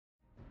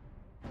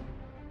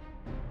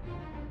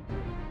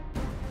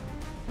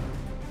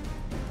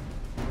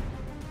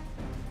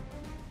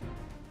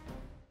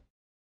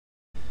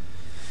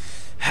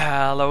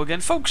Hello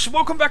again, folks.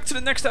 Welcome back to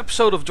the next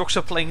episode of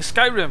Joxer playing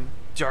Skyrim,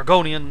 the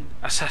Argonian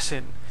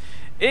Assassin.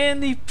 In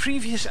the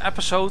previous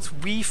episode,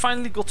 we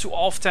finally got to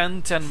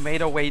Alftand and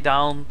made our way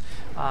down.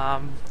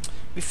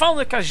 We found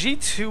a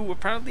Khajiit who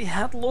apparently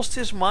had lost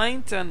his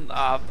mind, and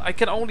I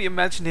can only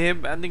imagine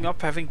him ending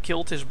up having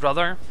killed his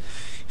brother.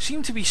 He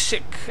seemed to be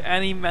sick,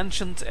 and he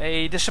mentioned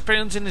a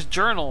disappearance in his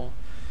journal.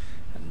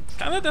 And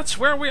kinda that's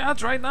where we're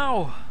at right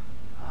now.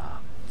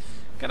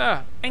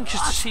 Kinda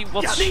anxious to see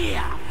what's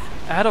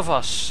ahead of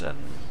us and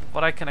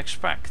what I can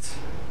expect.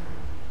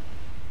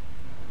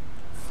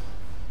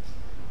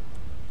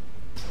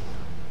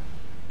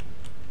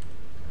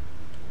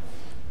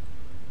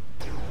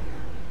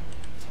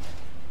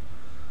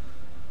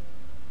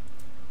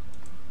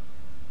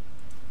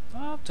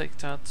 I'll take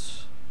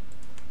that.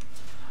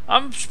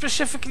 I'm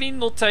specifically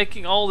not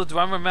taking all the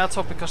Dwemer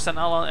metal because then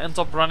I'll end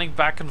up running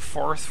back and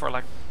forth for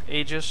like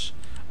ages.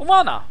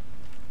 Umana!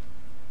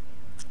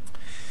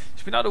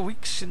 It's been about a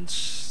week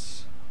since...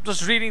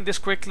 Just reading this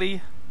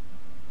quickly.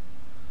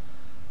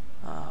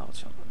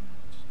 What's up?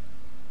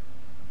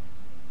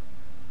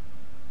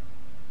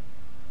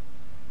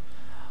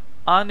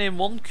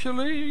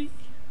 Anemonculary?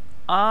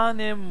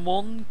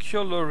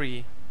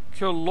 Anemonculary.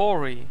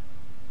 Culory.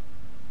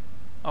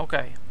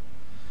 Okay.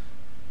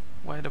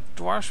 Where the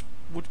dwarves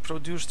would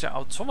produce their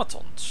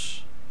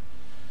automatons.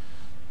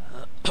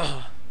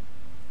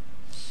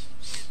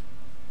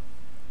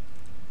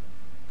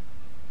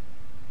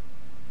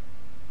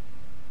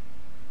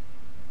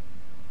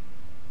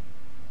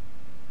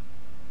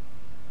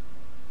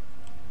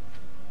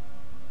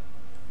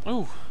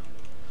 Ooh,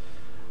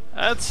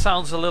 that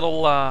sounds a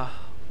little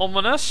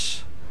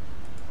ominous.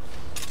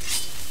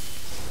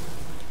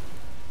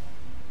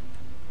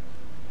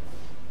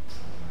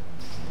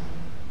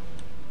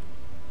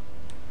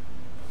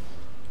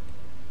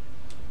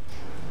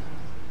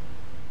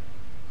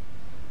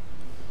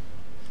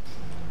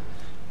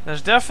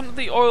 There's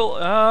definitely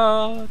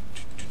oil.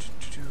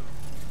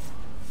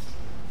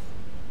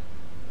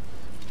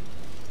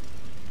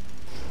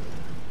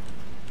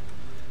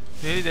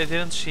 Really, they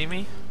didn't see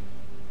me?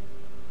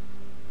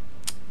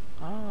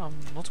 I'm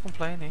not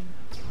complaining.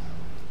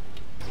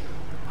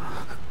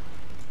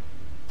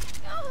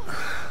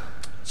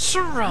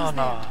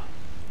 Serana! I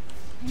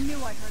knew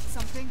I heard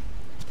something.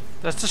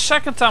 That's the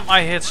second time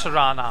I hit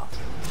Serana.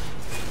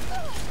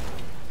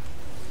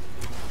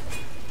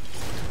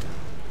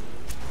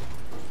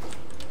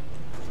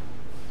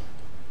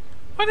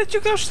 Why did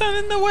you go stand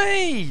in the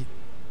way?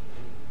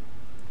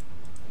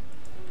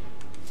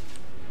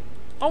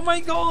 Oh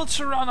my god,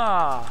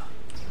 Serana!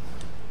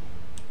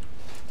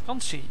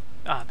 Can't see.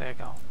 Ah, there you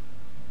go.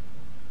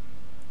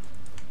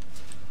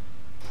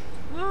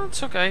 No,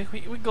 it's okay. We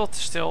got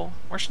this still.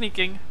 We're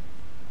sneaking.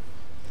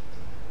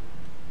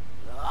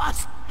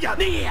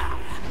 It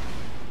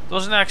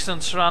was an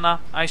accident, Serana.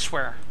 I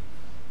swear.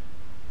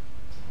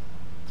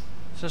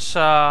 This is,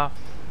 okay,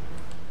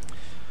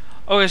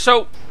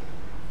 so...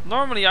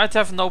 Normally I'd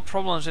have no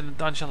problems in a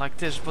dungeon like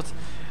this, but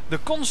the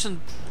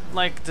constant,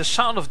 like, the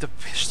sound of the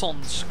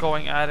pistons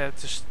going at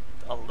it is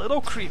a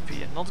little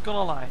creepy, I'm not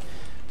gonna lie.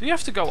 Do you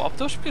have to go up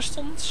those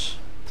pistons?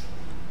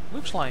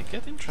 Looks like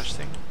it.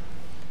 Interesting.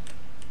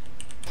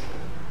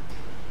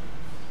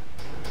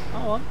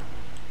 Hold on.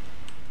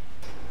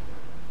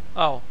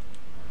 Oh.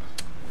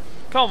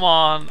 Come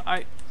on.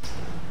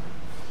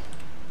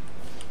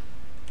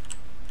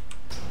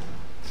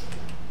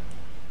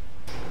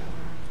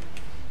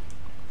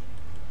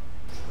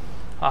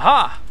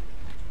 Aha!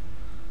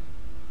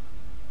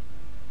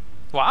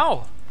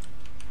 Wow.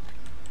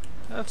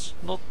 That's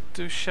not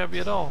too shabby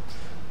at all.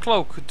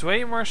 Cloak,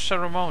 Dwemer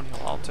ceremonial,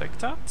 I'll take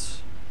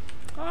that.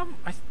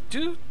 I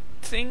do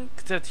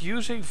think that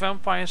using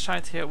vampire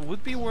sight here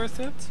would be worth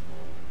it.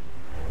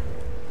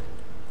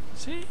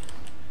 See?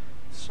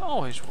 It's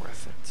always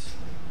worth it.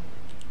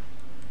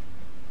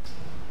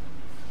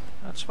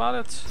 That's about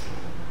it.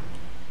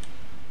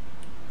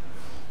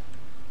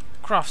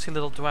 Crafty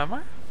little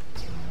Dwemer.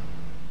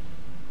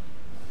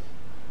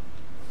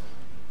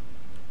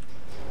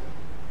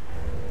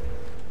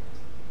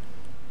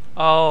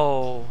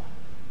 Oh.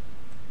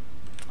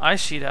 I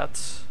see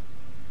that.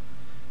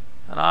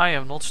 And I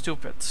am not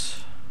stupid.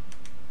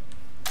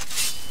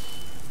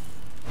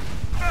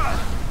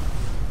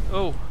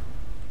 Oh.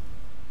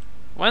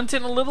 Went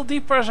in a little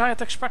deeper as I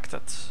had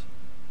expected.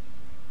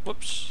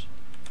 Whoops.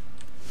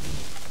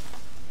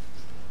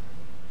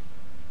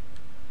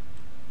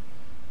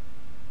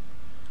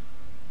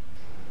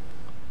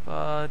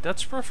 But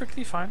that's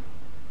perfectly fine.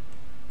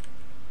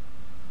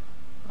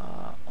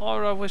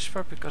 Aura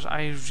Whisper, because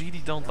I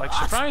really don't like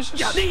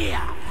surprises. Hey,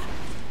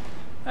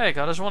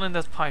 God, there's one in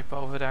that pipe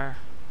over there.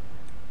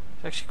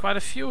 There's actually quite a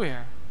few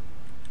here.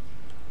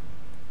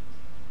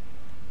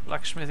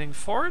 Blacksmithing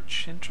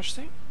Forge,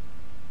 interesting.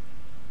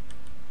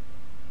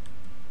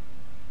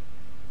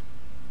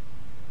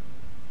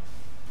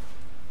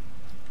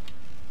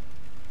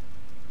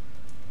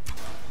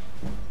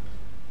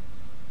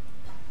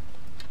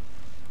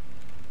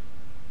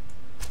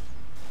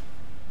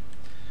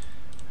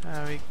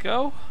 There we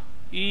go.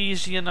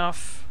 Easy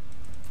enough.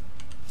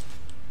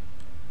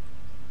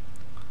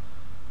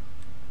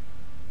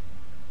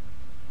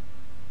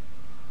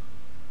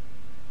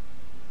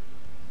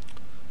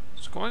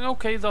 going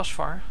okay thus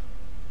far.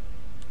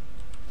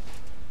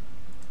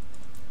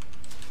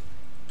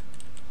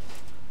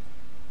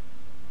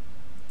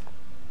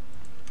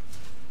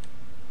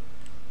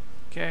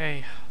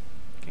 Okay,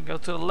 can go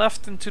to the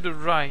left and to the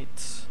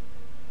right.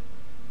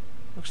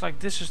 Looks like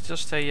this is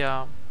just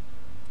a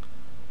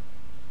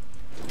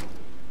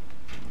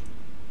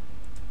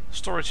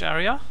storage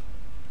area.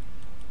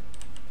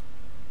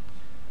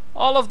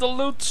 All of the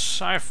loot,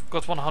 I've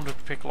got 100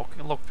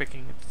 lock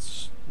picking.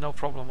 It's no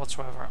problem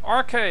whatsoever.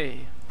 RK.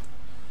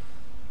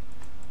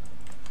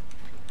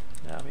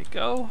 There we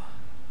go.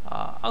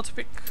 Auto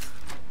pick.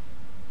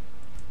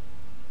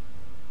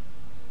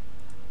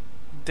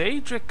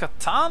 Daedric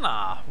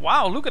Katana.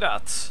 Wow, look at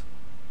that.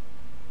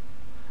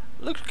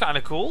 Looks kind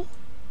of cool.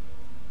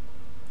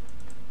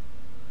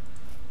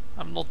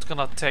 I'm not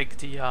gonna take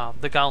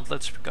the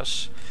gauntlets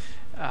because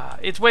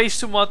it weighs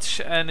too much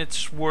and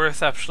it's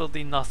worth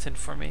absolutely nothing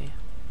for me.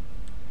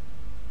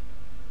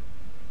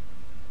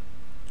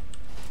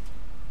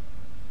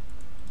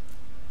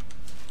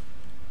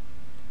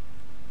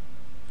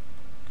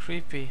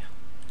 Creepy.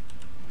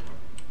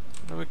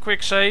 Do a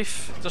quick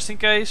save just in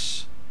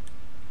case.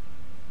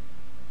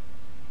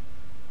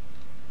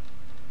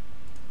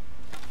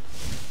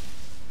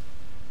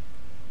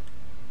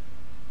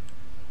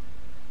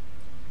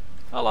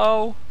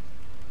 Hello.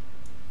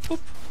 Boop.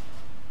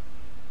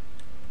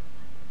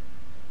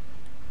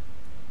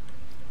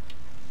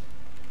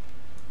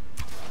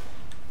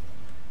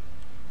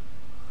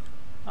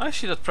 I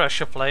see that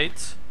pressure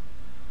plate.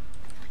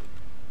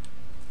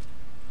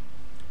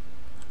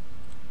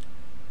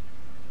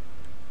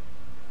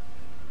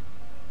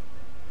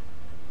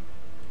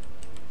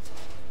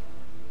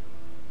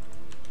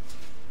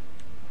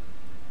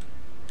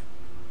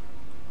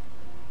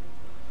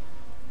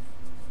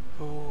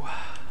 Ooh.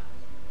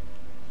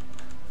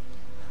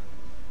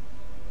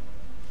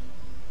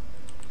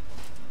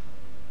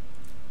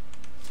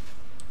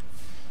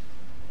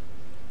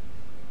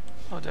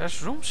 Oh,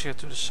 there's rooms here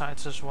to the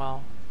sides as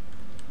well.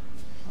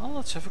 Well,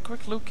 let's have a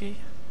quick looky.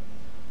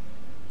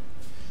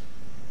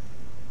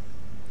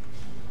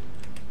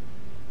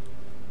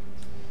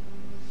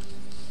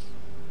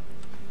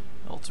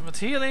 Ultimate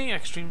healing,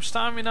 extreme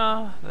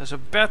stamina. There's a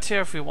bed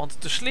here if we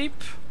wanted to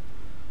sleep.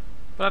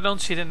 But I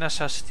don't see the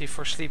necessity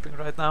for sleeping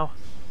right now.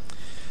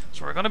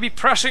 So we're gonna be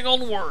pressing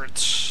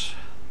onwards.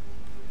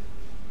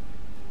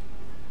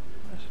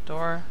 There's a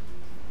door.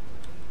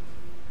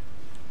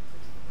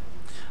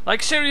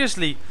 Like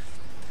seriously,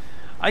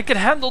 I can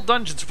handle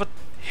dungeons, but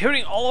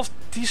hearing all of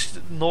these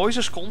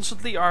noises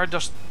constantly are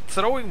just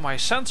throwing my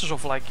senses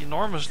off like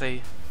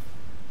enormously.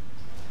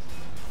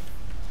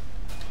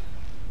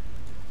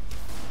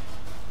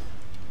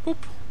 Boop.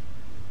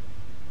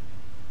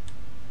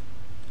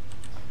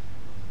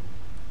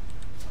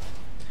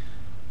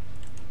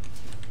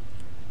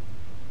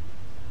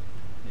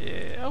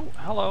 Yeah, oh,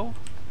 hello.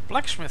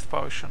 Blacksmith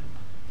potion.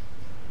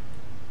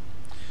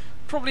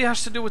 Probably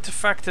has to do with the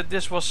fact that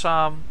this was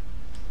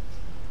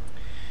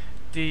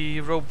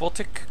the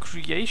robotic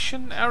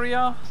creation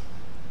area.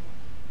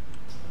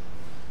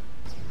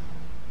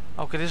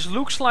 Okay, this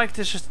looks like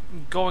this is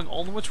going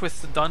onwards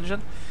with the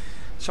dungeon.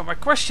 So my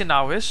question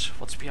now is,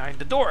 what's behind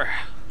the door?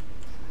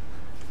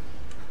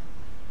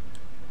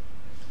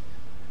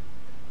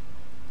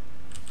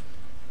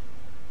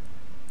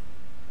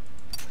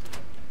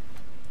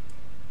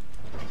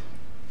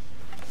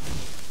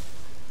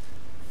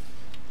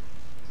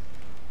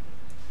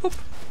 Boop.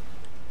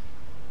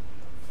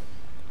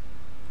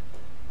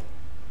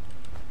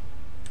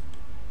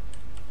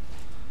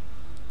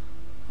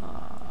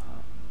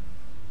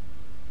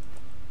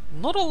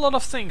 Not a lot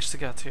of things to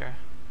get here.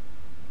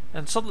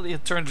 And suddenly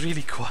it turned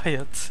really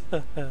quiet.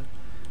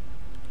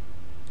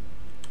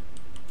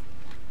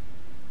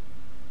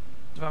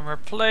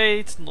 Dwemer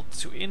plate, not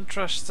too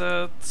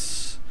interested.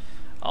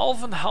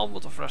 Elven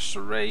helmet of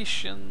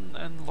restoration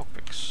and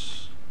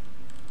lockpicks.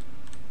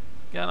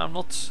 Again, I'm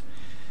not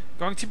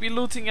going to be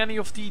looting any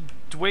of the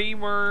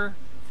Dwemer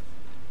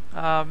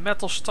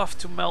metal stuff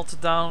to melt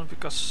it down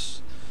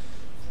because,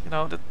 you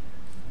know, that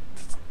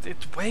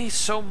it weighs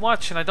so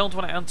much and I don't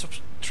want to end up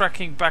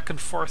trekking back and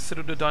forth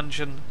through the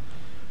dungeon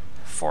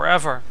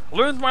forever.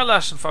 Learned my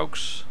lesson,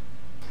 folks.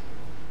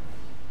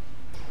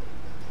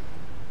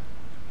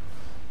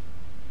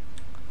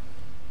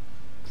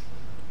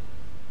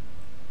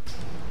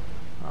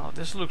 Oh,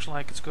 this looks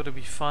like it's going to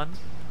be fun.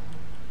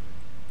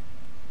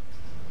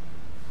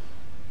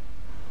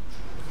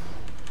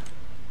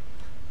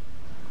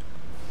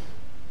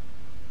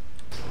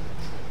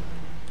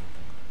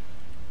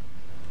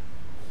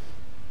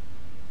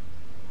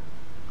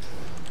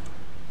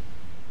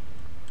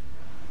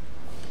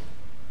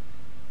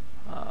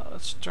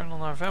 Let's turn on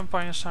our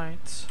vampire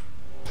sight.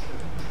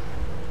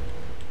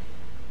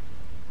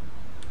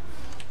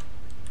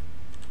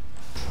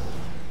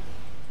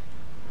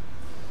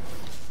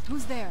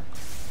 Who's there?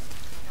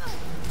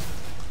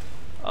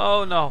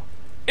 Oh no.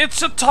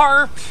 It's a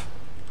tarp!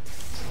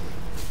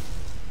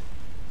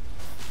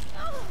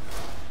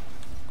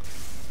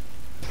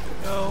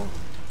 Go.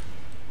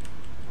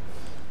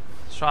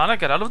 Let's Serana,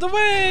 get out of the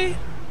way!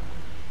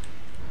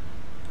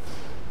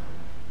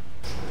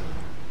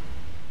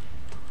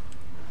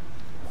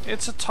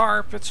 It's a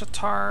tarp, it's a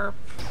tarp.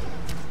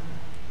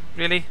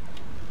 Really?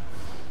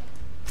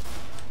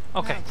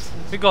 Okay,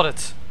 we got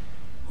it.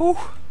 Whew.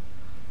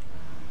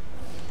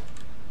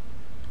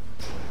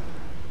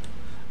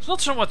 It's not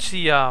so much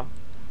the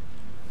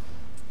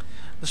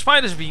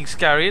spiders being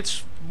scary,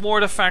 it's more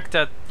the fact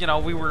that, you know,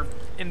 we were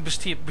in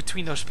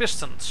between those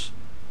pistons.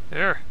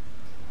 There.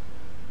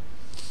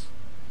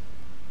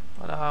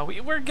 But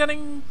we're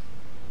getting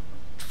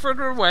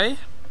further away.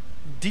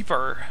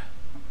 Deeper.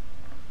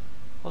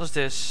 What is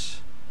this?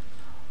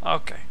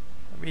 Okay.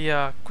 Let me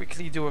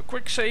quickly do a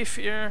quick save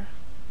here.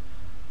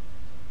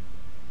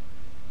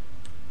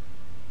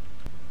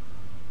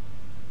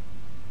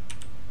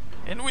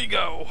 In we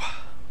go.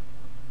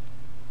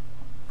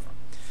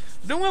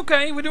 We're doing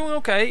okay, we're doing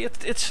okay.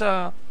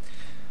 I'm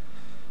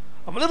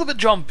a little bit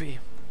jumpy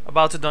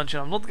about the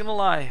dungeon, I'm not gonna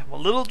lie. I'm a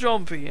little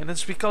jumpy, and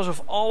it's because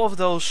of all of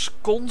those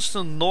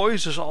constant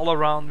noises all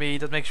around me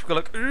that makes me go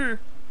like, ugh.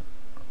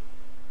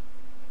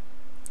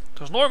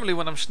 Because normally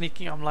when I'm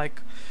sneaking, I'm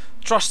like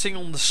trusting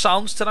on the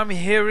sounds that I'm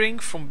hearing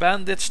from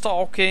bandits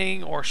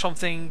talking or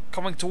something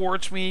coming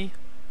towards me.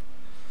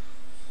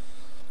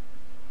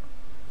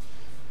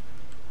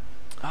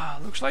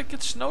 Looks like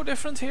it's no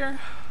different here.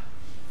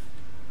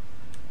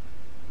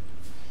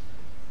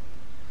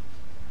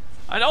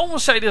 I'd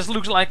almost say this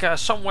looks like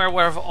somewhere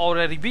where I've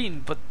already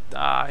been, but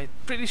I'm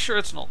pretty sure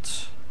it's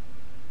not.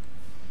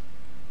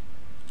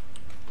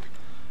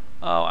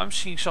 Oh, I'm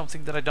seeing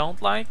something that I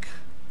don't like.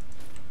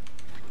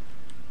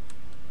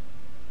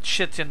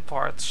 Chitin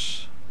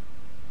parts.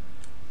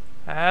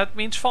 That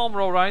means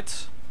Falmer,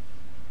 alright.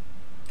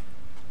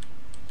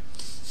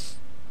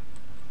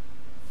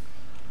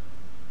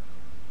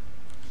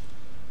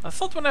 I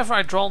thought whenever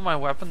I draw my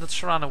weapon that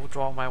Serana would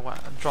draw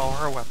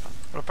her weapon,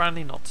 but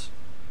apparently not.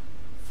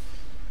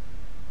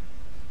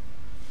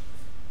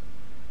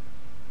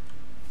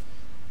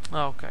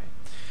 Okay.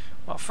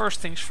 Well, first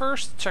things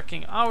first,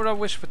 checking Aura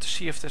Whisper to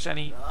see if there's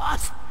anything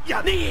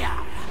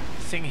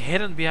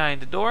hidden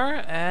behind the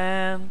door,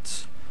 and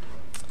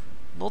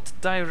not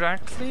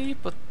directly,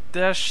 but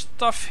there's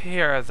stuff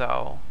here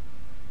though.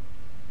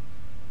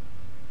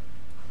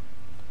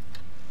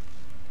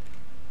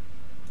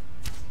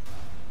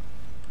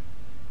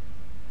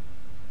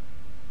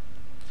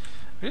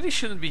 Really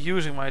shouldn't be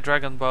using my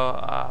dragon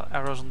bow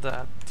arrows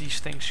on these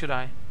things, should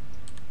I?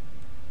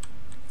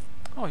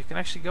 Oh, you can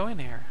actually go in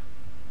here.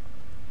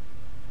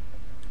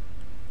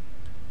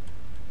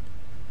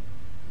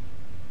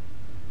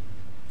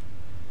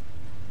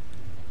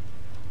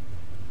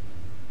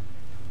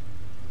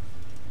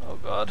 Oh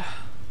god.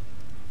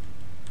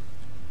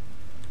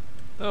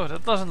 Oh,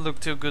 that doesn't look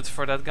too good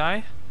for that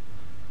guy.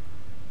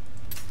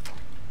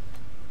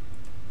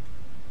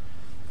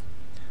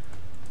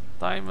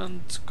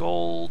 Diamond,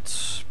 gold,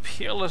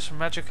 peerless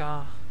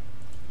magicka,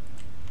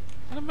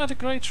 and a magic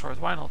greatsword,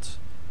 why not?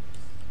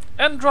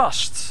 And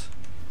rust!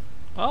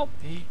 Well,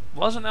 he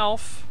was an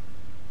elf.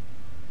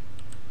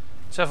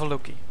 Let's have a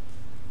looky.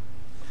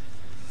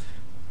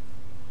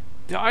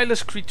 The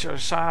eyeless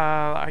creatures,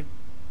 I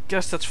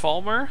guess that's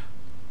Falmer.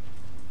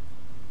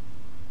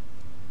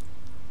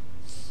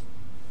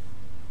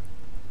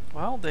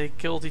 Well, they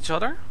killed each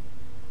other.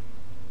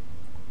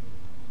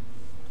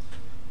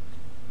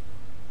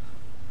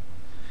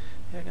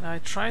 Yeah, and I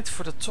tried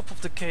for the top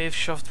of the cave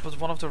shaft, but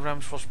one of the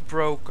ramps was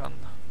broken.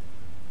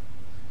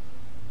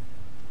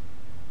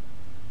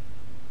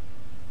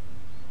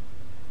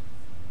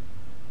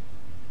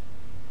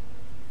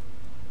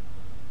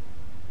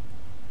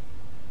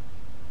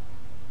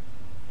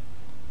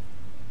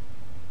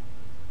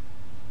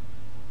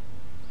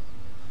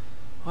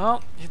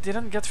 Well, you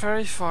didn't get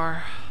very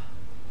far.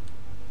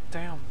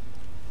 Damn.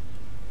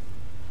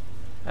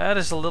 That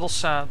is a little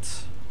sad.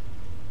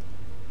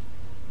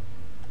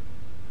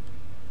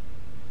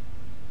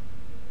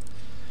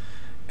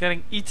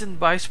 Getting eaten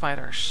by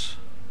spiders.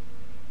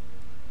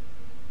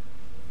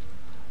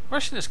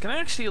 Question is, can I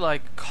actually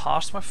like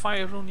cast my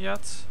fire rune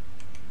yet?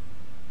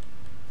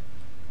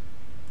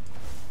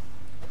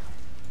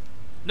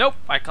 Nope,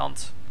 I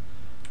can't.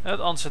 That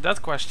answered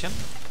that question.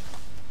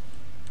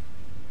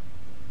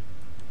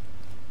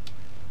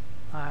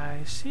 I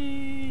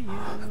see you.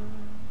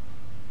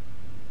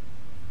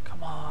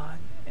 Come on,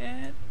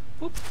 and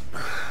whoop.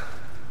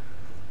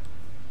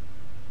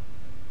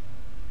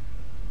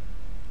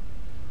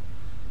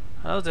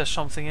 Oh, there's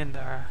something in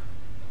there.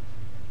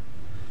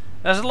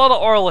 There's a lot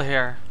of oil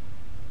here.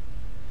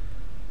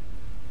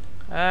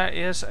 There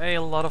is a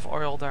lot of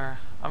oil there.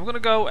 I'm gonna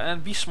go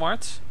and be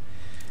smart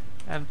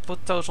and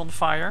put those on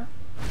fire.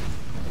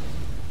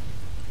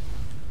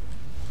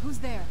 Who's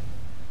there?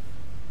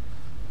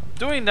 I'm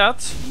doing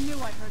that I knew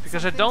I heard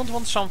because something. I don't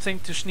want something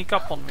to sneak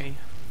up on me.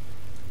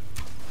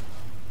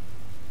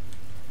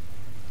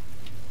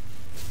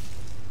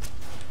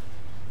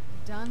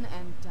 Done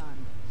and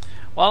done.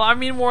 Well, I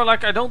mean more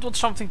like I don't want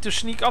something to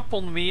sneak up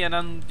on me and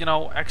then, you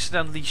know,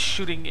 accidentally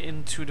shooting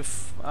into the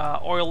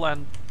oil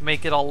and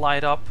make it all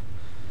light up.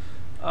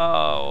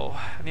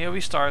 Oh, and here we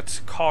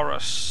start.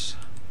 Chorus.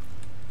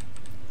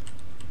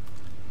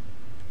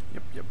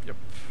 Yep.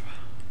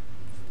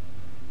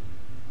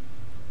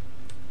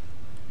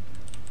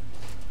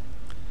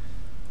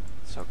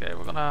 It's okay,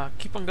 we're gonna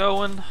keep on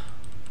going.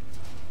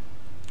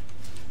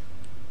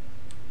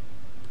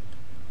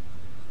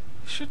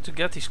 Should to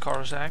get these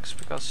chorus eggs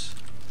because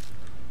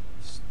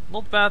it's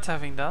not bad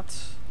having that.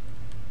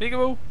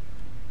 Peekaboo!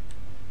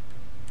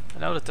 I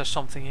know that there's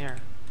something here.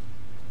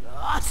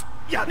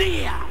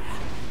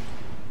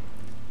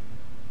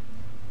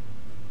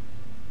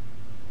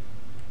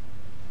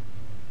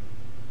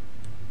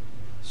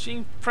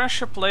 Seeing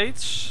pressure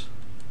plates.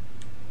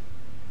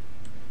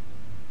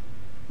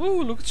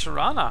 Ooh, look at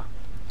Serana.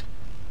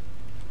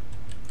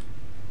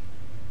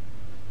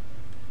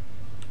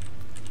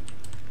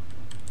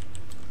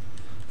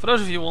 For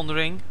those of you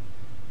wondering,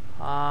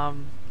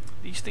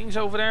 these things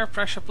over there,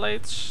 pressure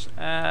plates,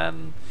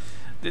 and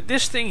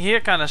this thing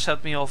here kind of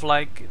set me off.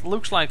 Like it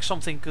looks like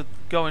something could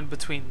go in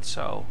between.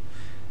 So,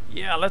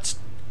 yeah, let's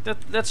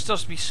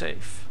just be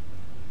safe.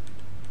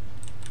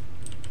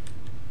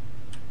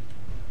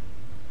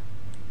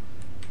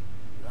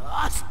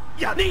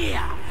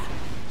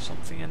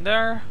 Something in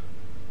there.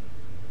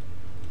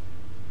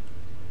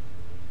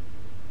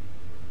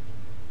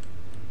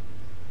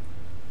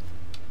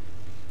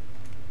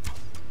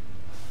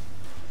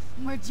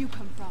 Where'd you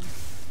come from?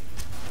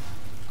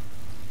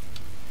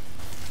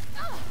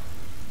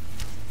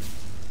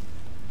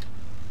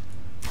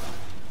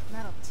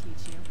 That'll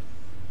teach you.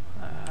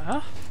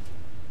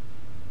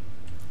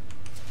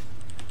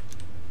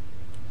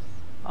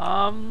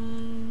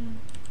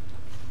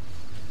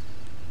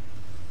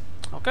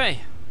 Okay.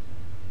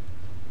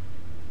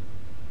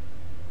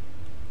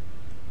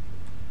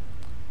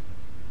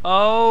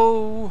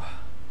 Oh,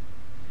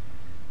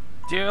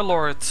 dear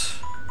Lord.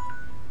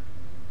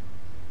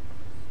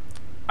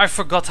 I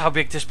forgot how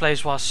big this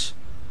place was.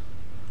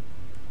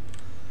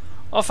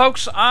 Well,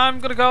 folks, I'm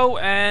gonna go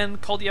and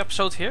call the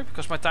episode here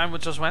because my time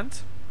just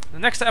went. In the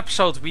next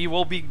episode, we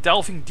will be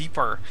delving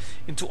deeper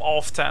into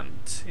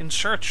Alftand in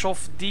search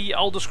of the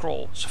Elder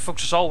Scroll. So,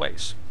 folks, as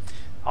always,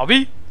 I'll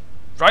be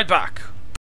right back.